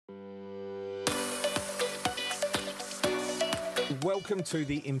Welcome to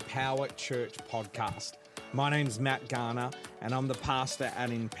the Empower Church podcast. My name's Matt Garner and I'm the pastor at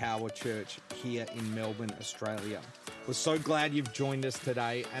Empower Church here in Melbourne, Australia. We're so glad you've joined us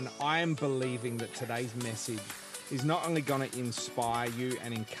today, and I am believing that today's message is not only going to inspire you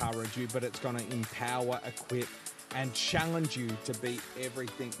and encourage you, but it's going to empower, equip, and challenge you to be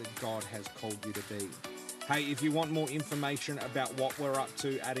everything that God has called you to be. Hey, if you want more information about what we're up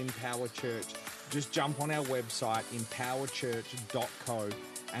to at Empower Church, just jump on our website, empowerchurch.co,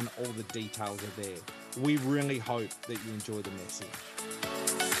 and all the details are there. We really hope that you enjoy the message.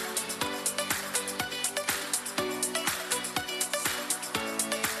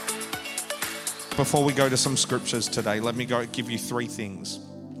 Before we go to some scriptures today, let me give you three things.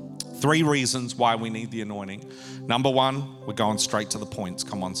 3 reasons why we need the anointing. Number 1, we're going straight to the points.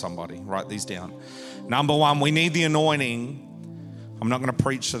 Come on, somebody, write these down. Number 1, we need the anointing. I'm not going to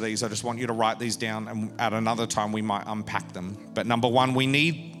preach to these. I just want you to write these down, and at another time we might unpack them. But number 1, we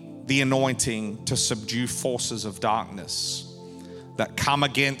need the anointing to subdue forces of darkness that come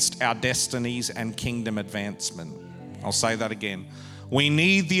against our destinies and kingdom advancement. I'll say that again. We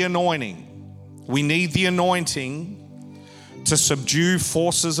need the anointing. We need the anointing to subdue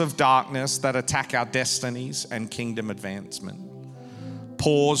forces of darkness that attack our destinies and kingdom advancement.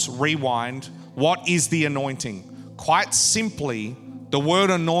 Pause, rewind. What is the anointing? Quite simply, the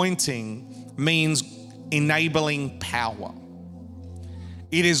word anointing means enabling power.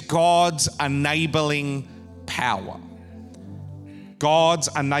 It is God's enabling power. God's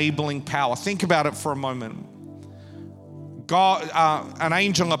enabling power. Think about it for a moment. God, an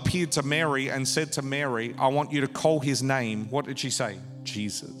angel appeared to Mary and said to Mary, I want you to call his name. What did she say?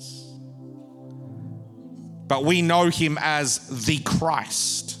 Jesus. But we know him as the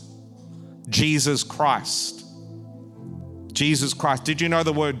Christ. Jesus Christ. Jesus Christ. Did you know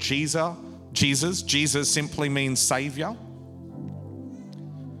the word Jesus? Jesus simply means Savior.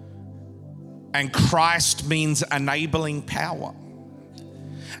 And Christ means enabling power.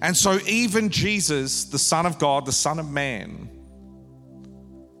 And so even Jesus, the Son of God, the Son of Man,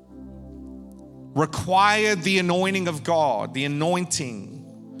 required the anointing of God, the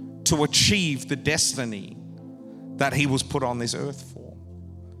anointing to achieve the destiny that he was put on this earth for.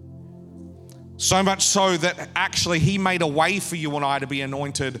 So much so that actually he made a way for you and I to be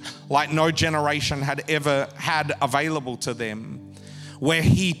anointed like no generation had ever had available to them, where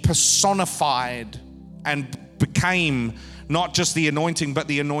he personified and became not just the anointing, but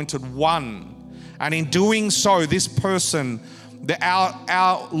the anointed one. And in doing so, this person,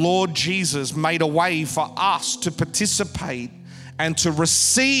 our Lord Jesus, made a way for us to participate and to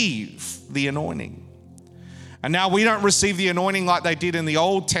receive the anointing. And now we don't receive the anointing like they did in the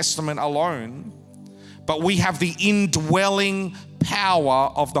Old Testament alone, but we have the indwelling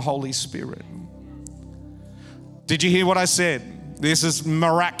power of the Holy Spirit. Did you hear what I said? This is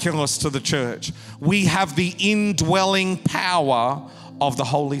miraculous to the church. We have the indwelling power of the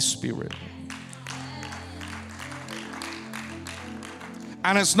Holy Spirit.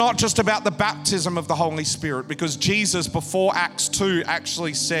 And it's not just about the baptism of the Holy Spirit, because Jesus before Acts 2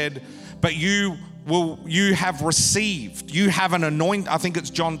 actually said, but you have received, you have an anointing. I think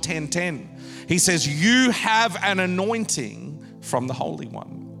it's John 10:10. He says, you have an anointing from the Holy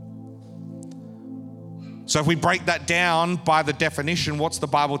One. So if we break that down by the definition, what's the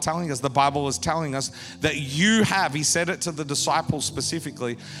Bible telling us? The Bible is telling us that you have, he said it to the disciples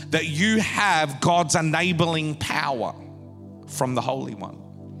specifically, that you have God's enabling power from the Holy One.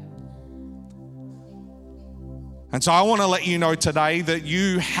 And so I want to let you know today that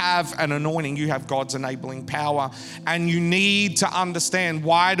you have an anointing, you have God's enabling power, and you need to understand,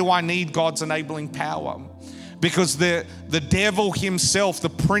 why do I need God's enabling power? Because the devil himself, the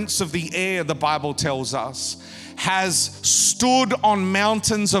prince of the air, the Bible tells us, has stood on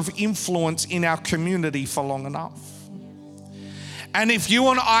mountains of influence in our community for long enough. And if you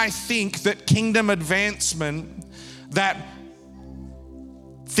and I think that kingdom advancement, that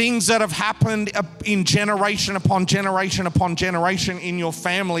things that have happened in generation upon generation upon generation in your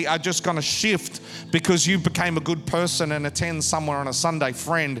family are just going to shift because you became a good person and attend somewhere on a Sunday,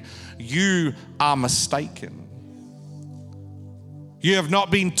 friend, you are mistaken. You have not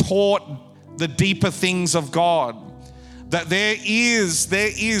been taught the deeper things of God, that there is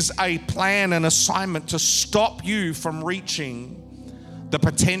a plan and assignment to stop you from reaching the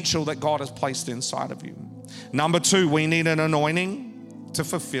potential that God has placed inside of you. Number 2, we need an anointing to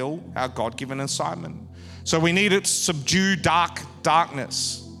fulfill our God-given assignment. So we need it to subdue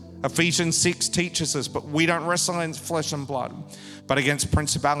darkness. Ephesians 6 teaches us, but we don't wrestle against flesh and blood, but against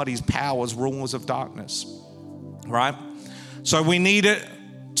principalities, powers, rulers of darkness, right? So we need it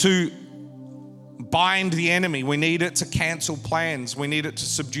to bind the enemy. We need it to cancel plans. We need it to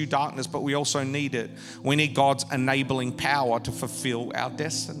subdue darkness, but we also need it. We need God's enabling power to fulfill our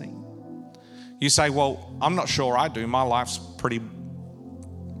destiny. You say, well, I'm not sure I do. My life's pretty,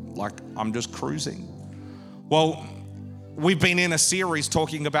 like, I'm just cruising. Well, we've been in a series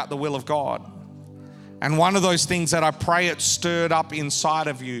talking about the will of God. And one of those things that I pray it stirred up inside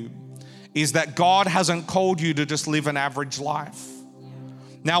of you is that God hasn't called you to just live an average life.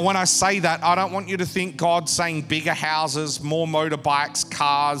 Now, when I say that, I don't want you to think God's saying bigger houses, more motorbikes,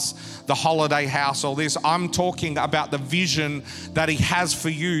 cars, the holiday house, all this. I'm talking about the vision that He has for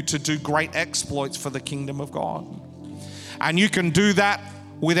you to do great exploits for the kingdom of God. And you can do that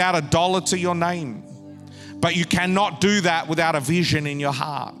without $1 to your name. But you cannot do that without a vision in your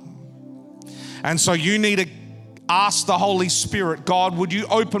heart. And so you need to ask the Holy Spirit, God, would you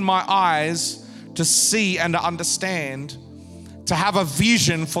open my eyes to see and to understand, to have a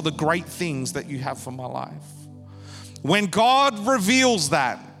vision for the great things that you have for my life. When God reveals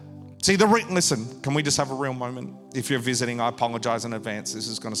that, see listen, can we just have a real moment? If you're visiting, I apologize in advance. This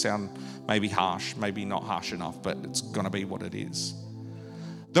is going to sound maybe harsh, maybe not harsh enough, but it's going to be what it is.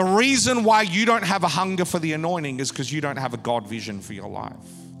 The reason why you don't have a hunger for the anointing is because you don't have a God vision for your life.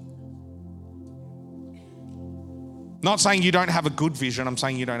 Not saying you don't have a good vision, I'm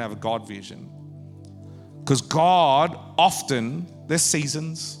saying you don't have a God vision. Because God often, there's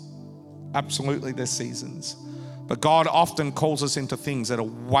seasons, absolutely there's seasons, but God often calls us into things that are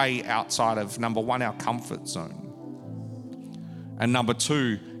way outside of, number one, our comfort zone, and number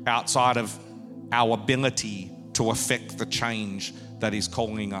two, outside of our ability to affect the change that He's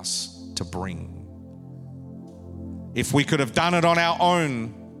calling us to bring. If we could have done it on our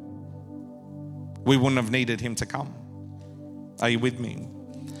own, we wouldn't have needed Him to come. Are you with me?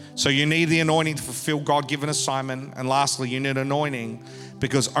 So you need the anointing to fulfill God-given assignment. And lastly, you need anointing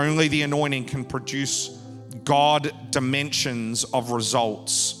because only the anointing can produce God dimensions of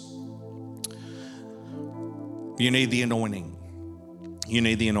results. You need the anointing. You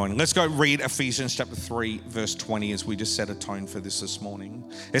need the anointing. Let's go read Ephesians chapter 3, verse 20 as we just set a tone for this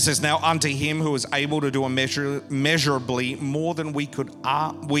morning. It says, now unto Him who is able to do immeasurably more than we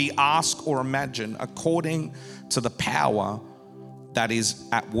ask or imagine, according to the power that is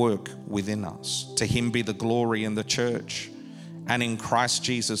at work within us. To Him be the glory in the church and in Christ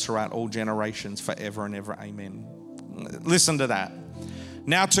Jesus throughout all generations, forever and ever. Amen. Listen to that.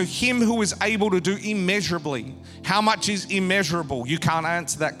 Now to Him who is able to do immeasurably. How much is immeasurable? You can't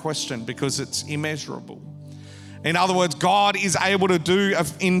answer that question because it's immeasurable. In other words, God is able to do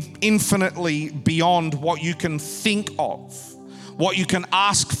infinitely beyond what you can think of, what you can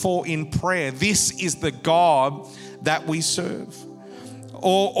ask for in prayer. This is the God that we serve.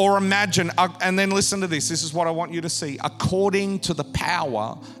 Or imagine, and then listen to this. This is what I want you to see. According to the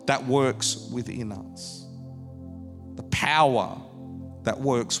power that works within us. The power that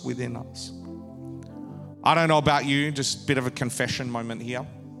works within us. I don't know about you, just a bit of a confession moment here.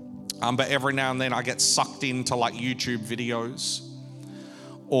 But every now and then I get sucked into like YouTube videos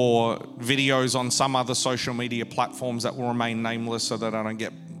or videos on some other social media platforms that will remain nameless so that I don't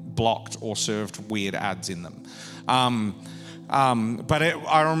get blocked or served weird ads in them.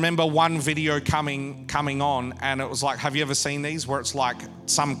 I remember one video coming on, and it was like, have you ever seen these where it's like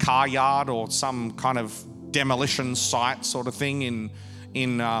some car yard or some kind of demolition site sort of thing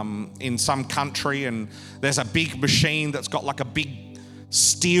in some country, and there's a big machine that's got like a big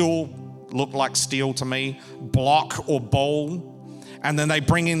steel, looked like steel to me, block or bowl, and then they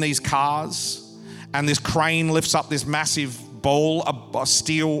bring in these cars, and this crane lifts up this massive bowl, a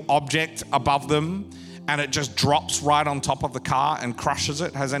steel object above them, and it just drops right on top of the car and crushes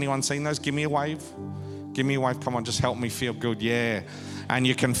it. Has anyone seen those? Give me a wave. Give me a wave. Come on, just help me feel good. Yeah. And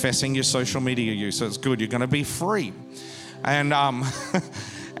you're confessing your social media use, so it's good. You're going to be free. And I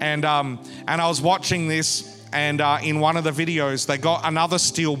was watching this, and in one of the videos, they got another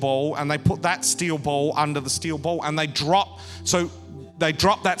steel ball, and they put that steel ball under the steel ball, and they drop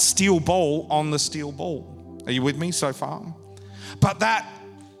that steel ball on the steel ball. Are you with me so far? But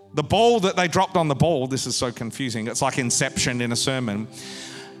the ball that they dropped on the ball, this is so confusing. It's like Inception in a sermon.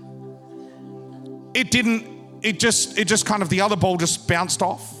 It just kind of, the other ball just bounced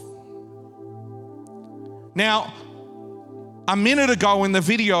off. Now, a minute ago in the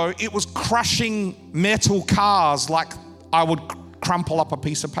video, it was crushing metal cars like I would crumple up a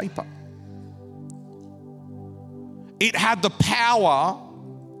piece of paper. It had the power,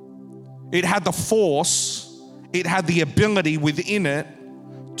 it had the force, it had the ability within it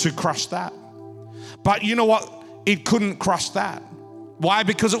to crush that. But you know what? It couldn't crush that. Why?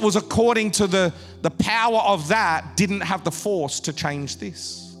 Because it was according to the power of that didn't have the force to change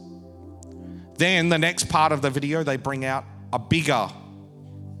this. Then the next part of the video, they bring out a bigger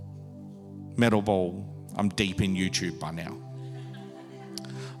metal ball. I'm deep in YouTube by now.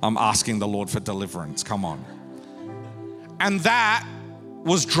 I'm asking the Lord for deliverance. Come on. And that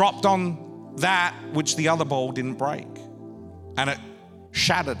was dropped on that which the other ball didn't break. And it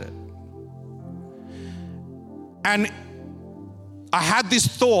shattered it. And I had this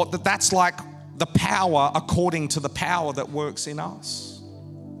thought that that's like the power according to the power that works in us.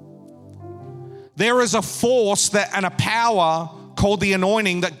 There is a force and a power called the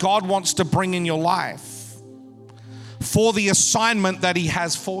anointing that God wants to bring in your life for the assignment that He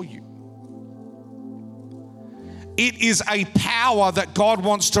has for you. It is a power that God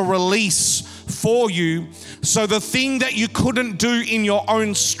wants to release for you. So the thing that you couldn't do in your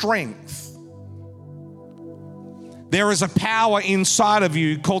own strength, there is a power inside of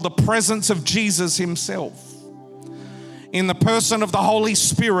you called the presence of Jesus Himself, in the person of the Holy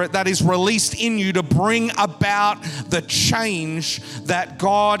Spirit, that is released in you to bring about the change that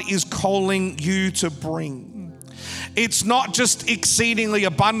God is calling you to bring. It's not just exceedingly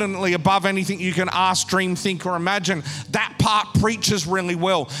abundantly above anything you can ask, dream, think, or imagine. That part preaches really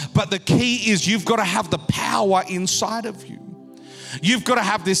well. But the key is you've got to have the power inside of you. You've got to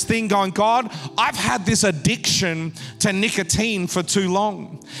have this thing going, God, I've had this addiction to nicotine for too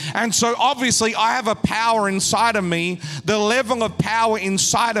long. And so obviously I have a power inside of me. The level of power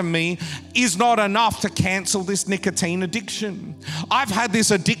inside of me is not enough to cancel this nicotine addiction. I've had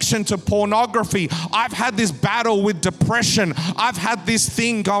this addiction to pornography. I've had this battle with depression. I've had this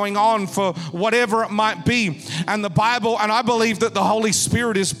thing going on for whatever it might be. And the Bible, and I believe that the Holy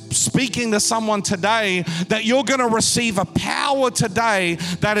Spirit is speaking to someone today that you're going to receive a power today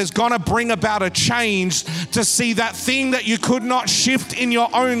that is going to bring about a change to see that thing that you could not shift in your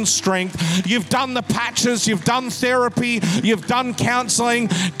own strength. You've done the patches, you've done therapy, you've done counseling.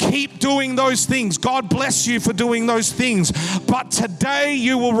 Keep doing those things. God bless you for doing those things. But today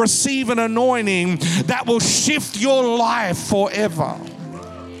you will receive an anointing that will shift your life forever.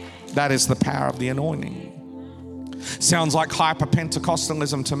 That is the power of the anointing. Sounds like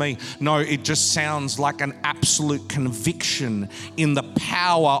hyper-Pentecostalism to me. No, it just sounds like an absolute conviction in the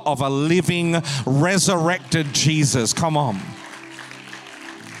power of a living, resurrected Jesus. Come on.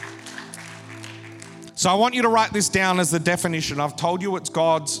 So I want you to write this down as the definition. I've told you it's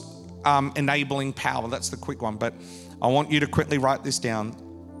God's enabling power. That's the quick one. But I want you to quickly write this down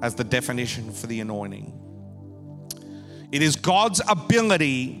as the definition for the anointing. It is God's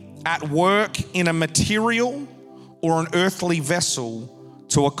ability at work in a material or an earthly vessel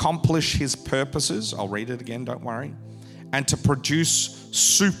to accomplish His purposes. I'll read it again, don't worry. And to produce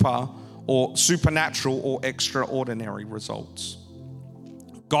supernatural or extraordinary results.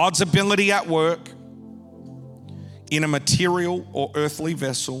 God's ability at work in a material or earthly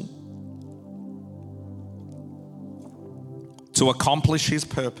vessel to accomplish His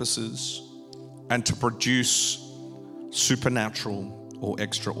purposes and to produce supernatural or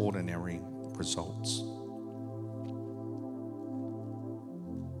extraordinary results.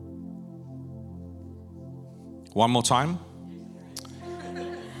 One more time.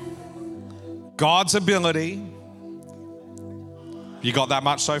 God's ability. You got that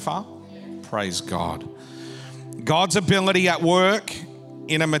much so far? Praise God. God's ability at work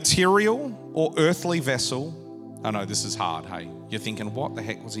in a material or earthly vessel. I know this is hard, hey? You're thinking, what the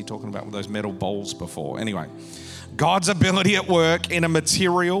heck was he talking about with those metal bowls before? Anyway, God's ability at work in a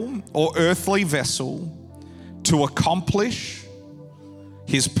material or earthly vessel to accomplish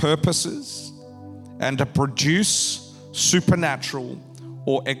His purposes and to produce supernatural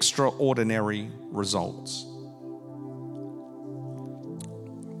or extraordinary results.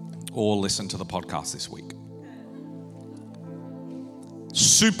 Or listen to the podcast this week.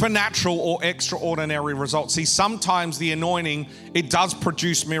 Supernatural or extraordinary results. See, sometimes the anointing, it does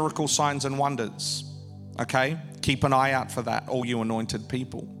produce miracle signs and wonders. Okay? Keep an eye out for that, all you anointed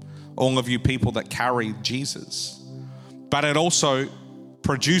people. All of you people that carry Jesus. But it also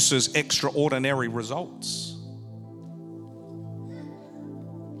produces extraordinary results.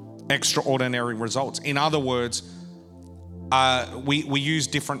 Extraordinary results. In other words, we use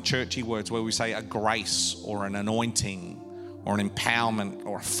different churchy words where we say a grace or an anointing or an empowerment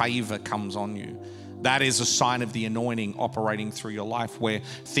or a favor comes on you. That is a sign of the anointing operating through your life, where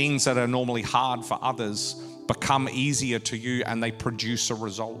things that are normally hard for others become easier to you and they produce a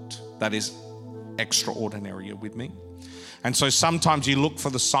result that is extraordinary. You're with me? And so sometimes you look for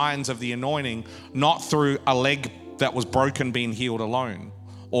the signs of the anointing, not through a leg that was broken being healed alone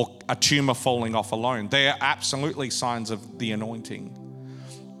or a tumor falling off alone. They are absolutely signs of the anointing.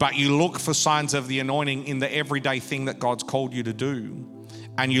 But you look for signs of the anointing in the everyday thing that God's called you to do.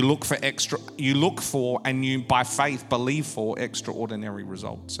 and you look for and you by faith believe for extraordinary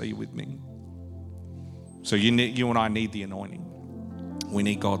results. Are you with me? So you and I need the anointing. We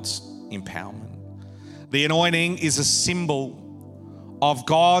need God's empowerment. The anointing is a symbol of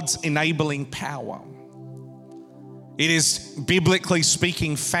God's enabling power. It is, biblically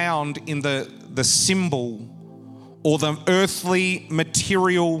speaking, found in the symbol or the earthly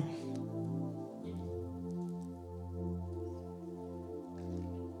material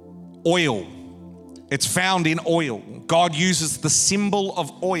oil. It's found in oil. God uses the symbol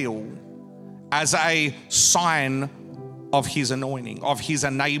of oil as a sign of his anointing, of his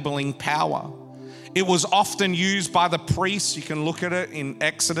enabling power. It was often used by the priests. You can look at it in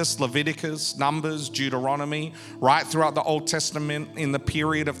Exodus, Leviticus, Numbers, Deuteronomy, right throughout the Old Testament in the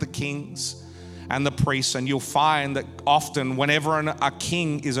period of the kings and the priests. And you'll find that often whenever a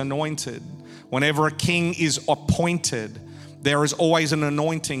king is anointed, whenever a king is appointed, there is always an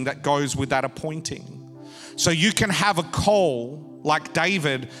anointing that goes with that appointing. So you can have a call like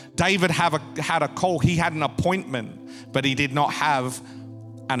David. David had a call. He had an appointment, but he did not have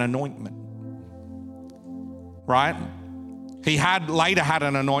an anointment. Right? He later had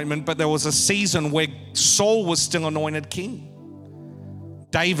an anointment, but there was a season where Saul was still anointed king.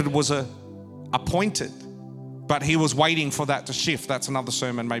 David was appointed, but he was waiting for that to shift. That's another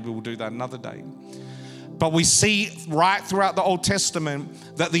sermon. Maybe we'll do that another day. But we see right throughout the Old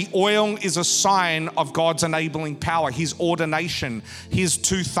Testament that the oil is a sign of God's enabling power, his ordination, his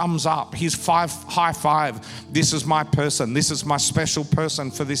 2 thumbs up, his high five. This is my person. This is my special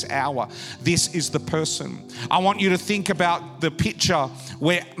person for this hour. This is the person. I want you to think about the picture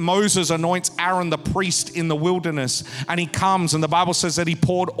where Moses anoints Aaron the priest in the wilderness, and he comes, and the Bible says that he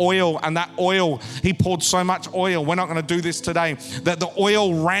poured oil, and that oil, he poured so much oil, we're not going to do this today, that the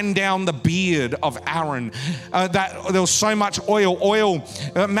oil ran down the beard of Aaron. That there was so much oil.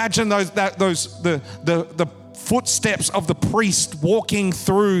 Imagine the footsteps of the priest walking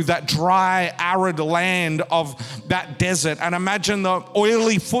through that dry, arid land of that desert, and imagine the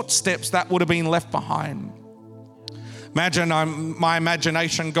oily footsteps that would have been left behind. Imagine, my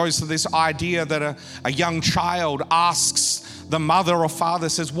imagination goes to this idea that a young child asks the mother or father,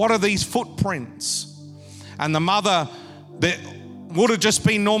 says, "What are these footprints?" And the mother, that would have just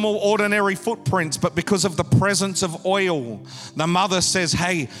been normal, ordinary footprints, but because of the presence of oil, the mother says,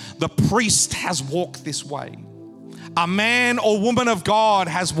 "Hey, the priest has walked this way. A man or woman of God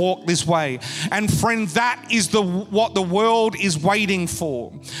has walked this way." And friend, that is what the world is waiting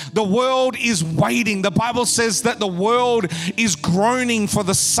for. The world is waiting. The Bible says that the world is groaning for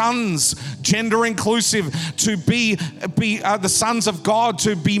the sons, gender inclusive, to be the sons of God,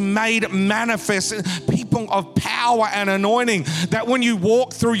 to be made manifest, people of power and anointing, that when you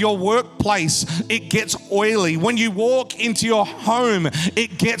walk through your workplace, it gets oily. When you walk into your home,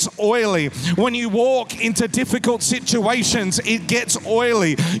 it gets oily. When you walk into difficult situations, it gets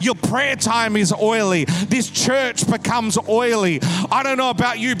oily. Your prayer time is oily. This church becomes oily. I don't know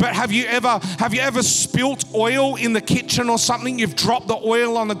about you, but have you ever spilt oil in the kitchen or something? You've dropped the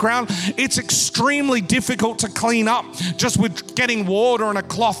oil on the ground. It's extremely difficult to clean up just with getting water and a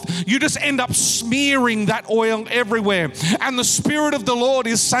cloth. You just end up smearing that oil everywhere. And the Spirit of the Lord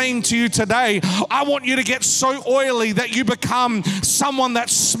is saying to you today, I want you to get so oily that you become someone that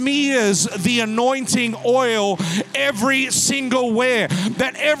smears the anointing oil every single where,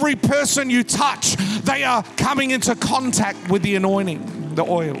 that every person you touch, they are coming into contact with the anointing, the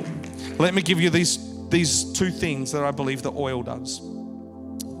oil. Let me give you these 2 things that I believe the oil does.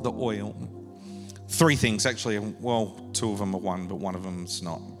 The oil. 3 things actually. Well, 2 of them are one, but one of them is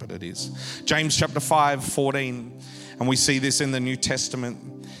not, but it is. James chapter 5:14, and we see this in the New Testament,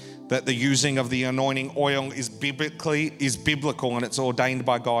 that the using of the anointing oil is biblical and it's ordained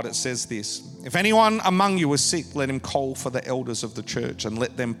by God. It says this: "If anyone among you is sick, let him call for the elders of the church and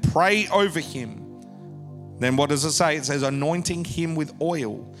let them pray over him." Then what does it say? It says, "Anointing him with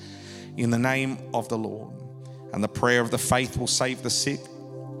oil in the name of the Lord. And the prayer of the faith will save the sick,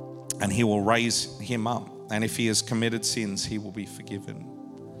 and he will raise him up. And if he has committed sins, he will be forgiven."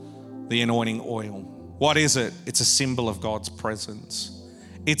 The anointing oil. What is it? It's a symbol of God's presence.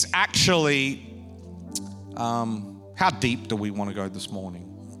 It's actually, how deep do we want to go this morning?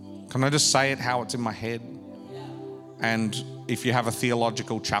 Can I just say it how it's in my head? And if you have a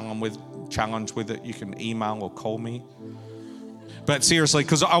theological challenge with it, you can email or call me. But seriously,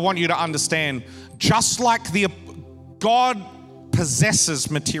 because I want you to understand, just like God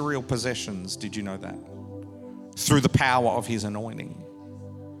possesses material possessions, did you know that? Through the power of his anointing.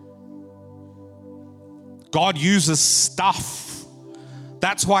 God uses stuff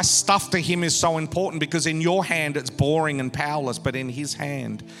That's why stuff to him is so important, because in your hand it's boring and powerless, but in his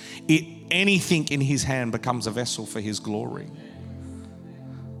hand, anything in his hand becomes a vessel for his glory.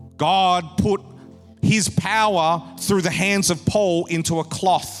 God put his power through the hands of Paul into a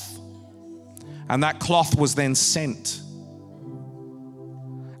cloth, and that cloth was then sent.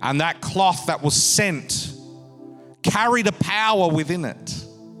 And that cloth that was sent carried a power within it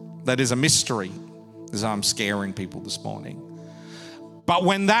that is a mystery, as I'm scaring people this morning. But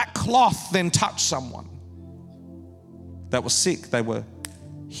when that cloth then touched someone that was sick, they were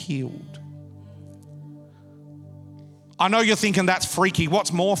healed. I know you're thinking that's freaky.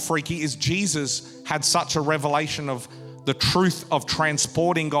 What's more freaky is Jesus had such a revelation of the truth of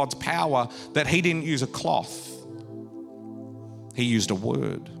transporting God's power that he didn't use a cloth. He used a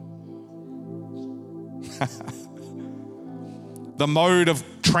word. The mode of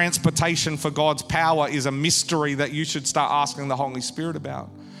transportation for God's power is a mystery that you should start asking the Holy Spirit about.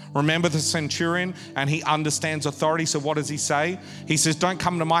 Remember the centurion, and he understands authority. So what does he say? He says, don't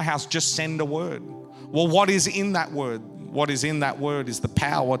come to my house, just send a word. Well, what is in that word? What is in that word is the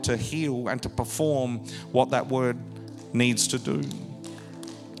power to heal and to perform what that word needs to do.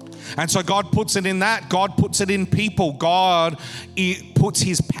 And so God puts it in that. God puts it in people. God puts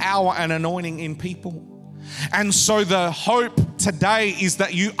his power and anointing in people. And so the hope today is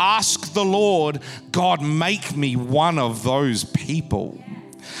that you ask the Lord, God, make me one of those people.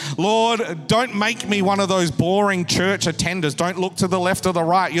 Lord, don't make me one of those boring church attenders. Don't look to the left or the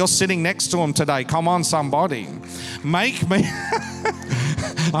right. You're sitting next to him today. Come on, somebody. Make me,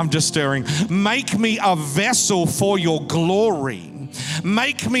 I'm just stirring. Make me a vessel for your glory.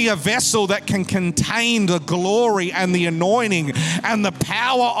 Make me a vessel that can contain the glory and the anointing and the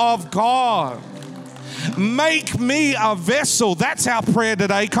power of God. Make me a vessel. That's our prayer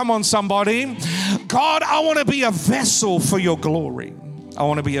today. Come on, somebody. God, I want to be a vessel for your glory. I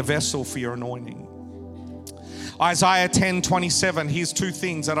want to be a vessel for your anointing. Isaiah 10:27, here's two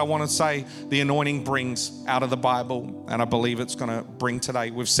things that I want to say the anointing brings out of the Bible, and I believe it's going to bring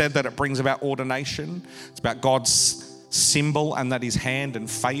today. We've said that it brings about ordination. It's about God's symbol and that his hand and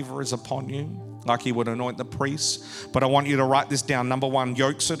favor is upon you, like he would anoint the priests. But I want you to write this down. Number one,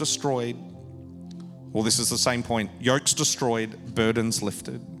 yokes are destroyed. Well, this is the same point. Yokes destroyed, burdens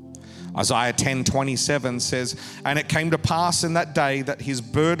lifted. Isaiah 10:27 says, and it came to pass in that day that his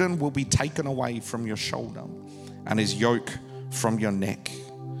burden will be taken away from your shoulder and his yoke from your neck.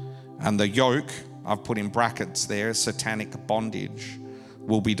 And the yoke, I've put in brackets there, satanic bondage,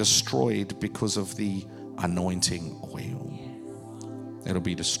 will be destroyed because of the anointing oil. It'll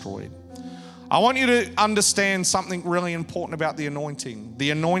be destroyed. I want you to understand something really important about the anointing.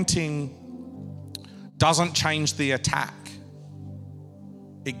 The anointing doesn't change the attack.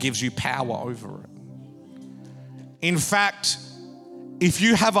 It gives you power over it. In fact, if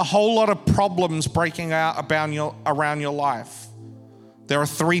you have a whole lot of problems breaking out around your life, there are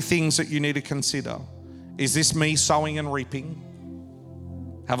three things that you need to consider. Is this me sowing and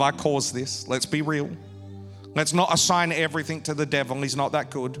reaping? Have I caused this? Let's be real. Let's not assign everything to the devil. He's not that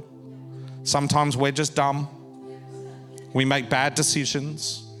good. Sometimes we're just dumb. We make bad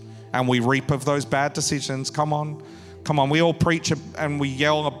decisions and we reap of those bad decisions. Come on. We all preach and we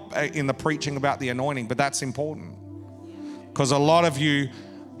yell in the preaching about the anointing, but that's important because a lot of you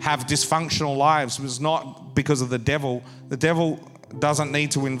have dysfunctional lives. It's not because of the devil. The devil doesn't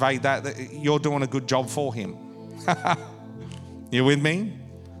need to invade that. You're doing a good job for him. You with me?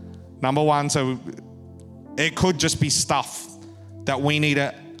 Number one, so it could just be stuff that we need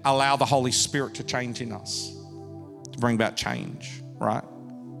to allow the Holy Spirit to change in us, to bring about change, right?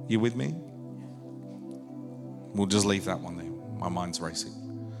 You with me? We'll just leave that one there. My mind's racing.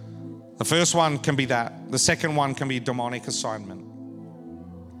 The first one can be that. The second one can be demonic assignment,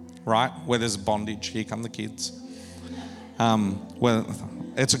 right? Where there's bondage. Here come the kids. Well,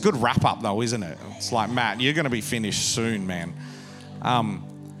 it's a good wrap up though, isn't it? It's like, Matt, you're going to be finished soon, man.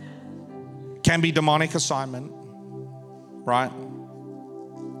 Can be demonic assignment, right?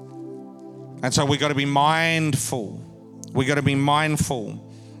 And so we've got to be mindful. We've got to be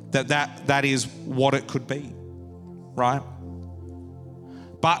mindful that is what it could be, right?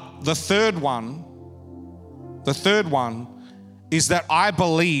 But the third one is that I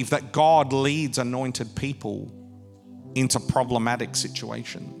believe that God leads anointed people into problematic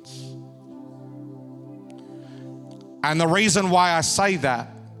situations. And the reason why I say that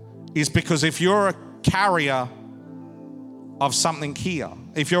is because if you're a carrier of something here,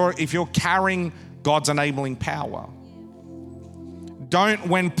 if you're carrying God's enabling power, don't,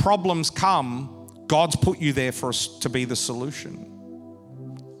 when problems come, God's put you there for us to be the solution.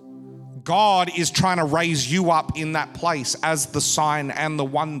 God is trying to raise you up in that place as the sign and the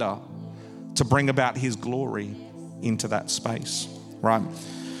wonder to bring about his glory into that space, right?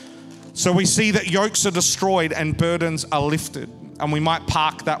 So we see that yokes are destroyed and burdens are lifted. And we might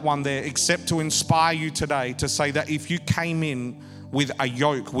park that one there, except to inspire you today to say that if you came in with a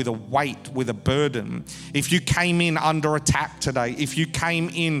yoke, with a weight, with a burden, if you came in under attack today, if you came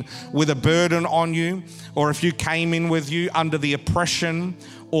in with a burden on you, or if you came in with you under the oppression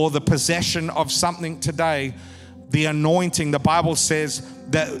or the possession of something today, the anointing, the Bible says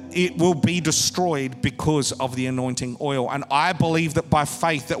that it will be destroyed because of the anointing oil. And I believe that by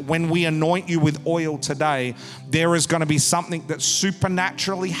faith, that when we anoint you with oil today, there is going to be something that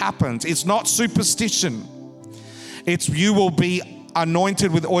supernaturally happens. It's not superstition. It's you will be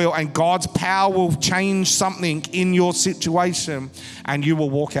anointed with oil and God's power will change something in your situation and you will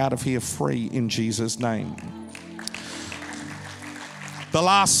walk out of here free in Jesus' name. The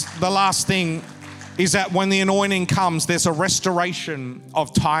last thing is that when the anointing comes, there's a restoration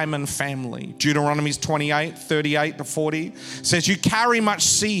of time and family. Deuteronomy 28, 38 to 40 says, you carry much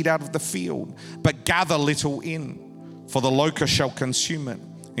seed out of the field, but gather little in, for the locust shall consume it.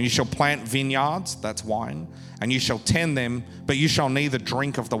 And you shall plant vineyards, that's wine, and you shall tend them, but you shall neither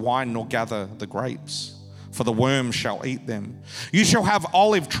drink of the wine nor gather the grapes, for the worm shall eat them. You shall have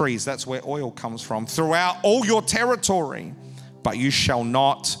olive trees, that's where oil comes from, throughout all your territory, but you shall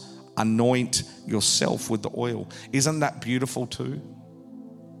not anoint yourself with the oil. Isn't that beautiful too?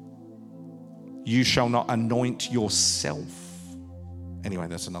 You shall not anoint yourself. Anyway,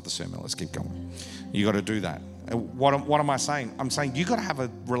 that's another sermon. Let's keep going. You got to do that. What am I saying? I'm saying you got to have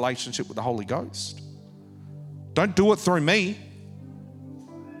a relationship with the Holy Ghost. Don't do it through me.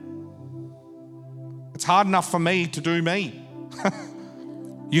 It's hard enough for me to do me.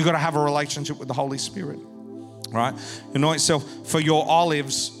 You got to have a relationship with the Holy Spirit, right? Anoint yourself for your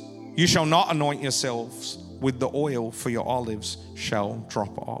olives. You shall not anoint yourselves with the oil, for your olives shall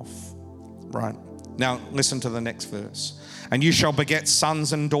drop off, right? Now, listen to the next verse. And you shall beget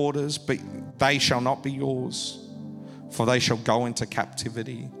sons and daughters, but they shall not be yours, for they shall go into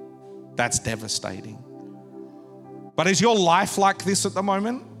captivity. That's devastating. But is your life like this at the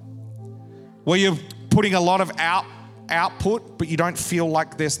moment? Where you're putting a lot of output, but you don't feel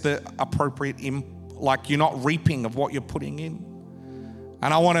like there's the appropriate, like you're not reaping of what you're putting in?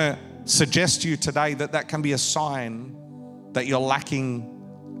 And I want to suggest to you today that that can be a sign that you're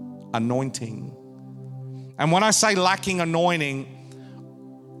lacking anointing. And when I say lacking anointing,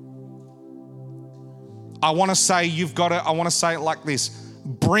 I want to say it like this.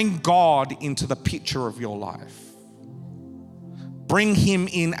 Bring God into the picture of your life. Bring him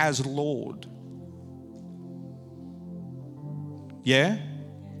in as Lord. Yeah?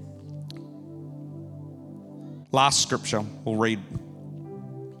 Last scripture we'll read,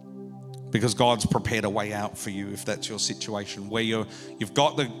 because God's prepared a way out for you if that's your situation, where you've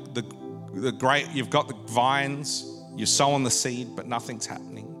got the vines, you're sowing the seed, but nothing's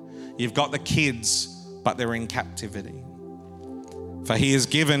happening. You've got the kids, but they're in captivity. For he has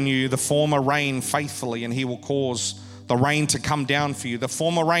given you the former rain faithfully, and he will cause the rain to come down for you, the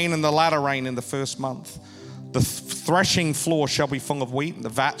former rain and the latter rain in the first month. The threshing floor shall be full of wheat, and the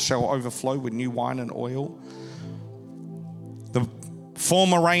vat shall overflow with new wine and oil. The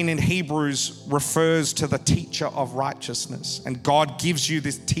former rain in Hebrews refers to the teacher of righteousness. And God gives you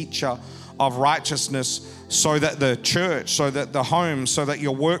this teacher of righteousness so that the church, so that the home, so that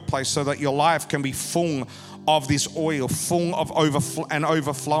your workplace, so that your life can be full of this oil, full of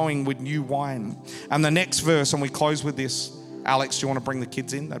overflowing with new wine. And the next verse, and we close with this. Alex, do you want to bring the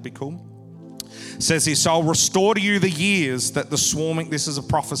kids in? That'd be cool. It says this, so I'll restore to you the years that the swarming, this is a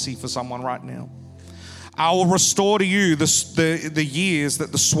prophecy for someone right now. I will restore to you the years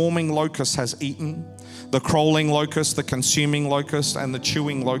that the swarming locust has eaten, the crawling locust, the consuming locust, and the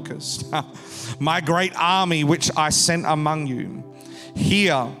chewing locust. My great army which I sent among you.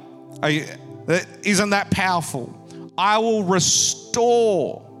 Here, isn't that powerful? I will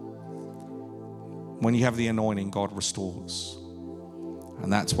restore. When you have the anointing, God restores.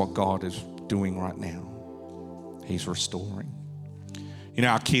 And that's what God is doing right now. He's restoring. You know,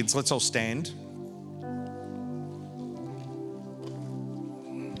 our kids, let's all stand.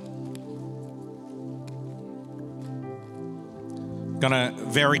 Going to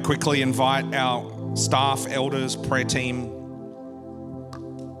very quickly invite our staff, elders, prayer team.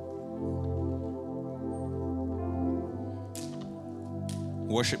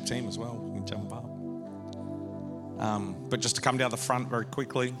 Worship team as well. You can jump up. But just to come down the front very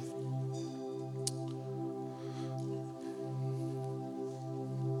quickly.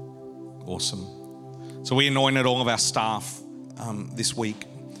 Awesome. So we anointed all of our staff this week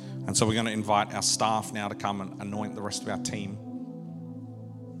And so we're going to invite our staff now to come and anoint the rest of our team.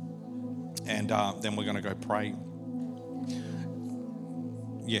 And then we're going to go pray.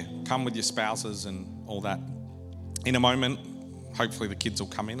 Yeah, come with your spouses and all that. In a moment, hopefully the kids will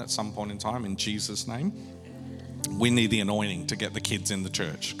come in at some point in time, in Jesus' name. We need the anointing to get the kids in the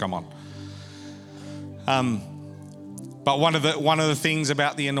church. Come on. But one of the things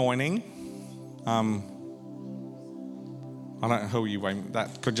about the anointing, I don't know who you aim.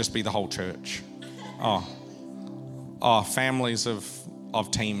 That could just be the whole church. Families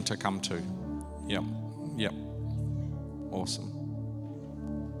of team to come to. Yep. Awesome.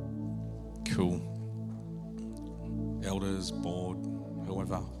 Cool. Elders, board,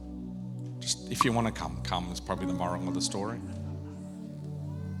 whoever. Just if you want to come is probably the moral of the story.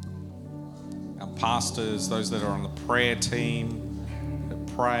 Our pastors, those that are on the prayer team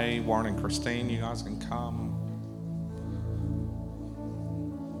that pray, Warren and Christine, you guys can come.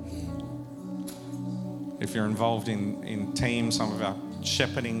 If you're involved in teams, some of our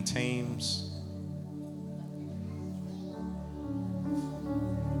shepherding teams.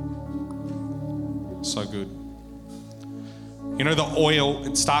 So good. You know, the oil,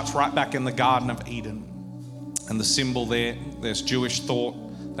 it starts right back in the Garden of Eden. And the symbol there's Jewish thought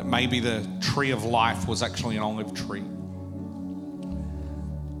that maybe the tree of life was actually an olive tree.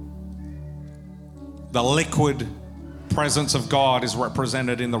 The liquid presence of God is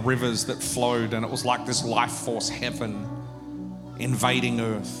represented in the rivers that flowed, and it was like this life force heaven invading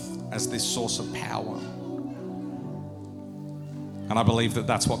earth as this source of power. And I believe that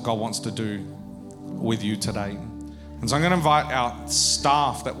that's what God wants to do with you today. And so I'm going to invite our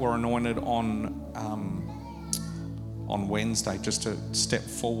staff that were anointed on Wednesday just to step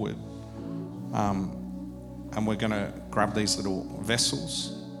forward. And we're going to grab these little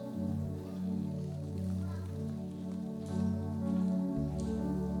vessels.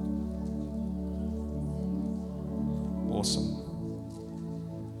 Awesome.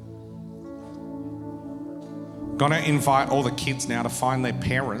 Going to invite all the kids now to find their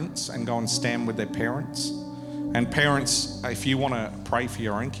parents and go and stand with their parents. And parents, if you want to pray for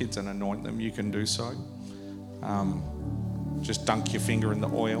your own kids and anoint them, you can do so. Just dunk your finger in the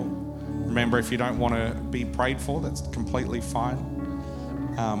oil. Remember, if you don't want to be prayed for, that's completely fine.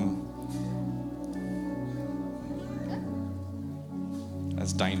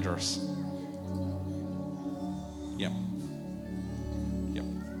 That's dangerous. Yep.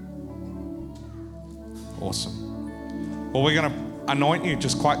 Awesome. Well, we're going to anoint you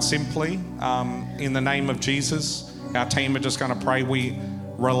just quite simply in the name of Jesus. Our team are just going to pray. We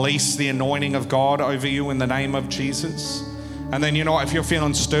release the anointing of God over you in the name of Jesus. And then, you know, if you're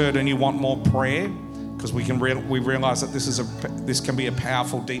feeling stirred and you want more prayer, because we realize that this can be a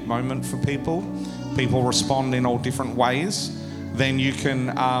powerful, deep moment for people. People respond in all different ways. Then you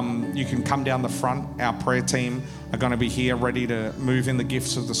can come down the front. Our prayer team are going to be here ready to move in the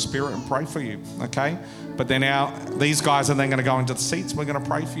gifts of the Spirit and pray for you, okay? But then these guys are then going to go into the seats. We're going to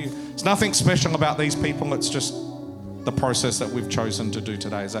pray for you. There's nothing special about these people. It's just the process that we've chosen to do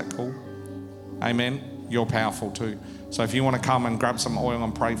today. Is that cool? Amen? You're powerful too. So if you want to come and grab some oil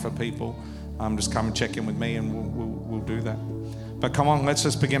and pray for people, just come and check in with me and we'll do that. But come on, let's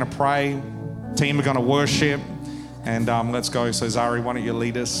just begin to pray. Team are going to worship. And let's go. So Zari, why don't you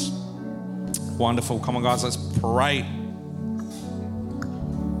lead us? Wonderful. Come on, guys, let's pray.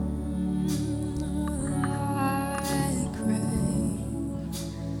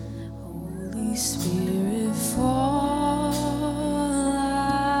 Holy Spirit, fall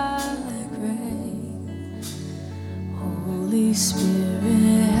like rain. Holy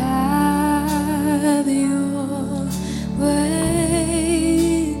Spirit, have your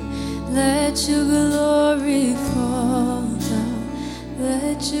way. Let your glory fall down.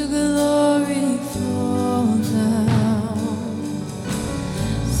 Let your glory fall down.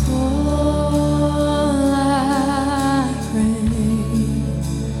 Fall like rain.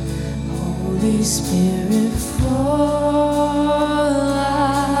 Holy Spirit, fall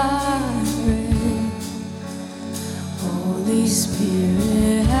like rain. Holy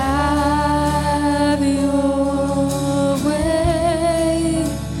Spirit, have your way.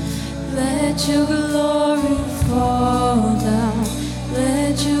 Let your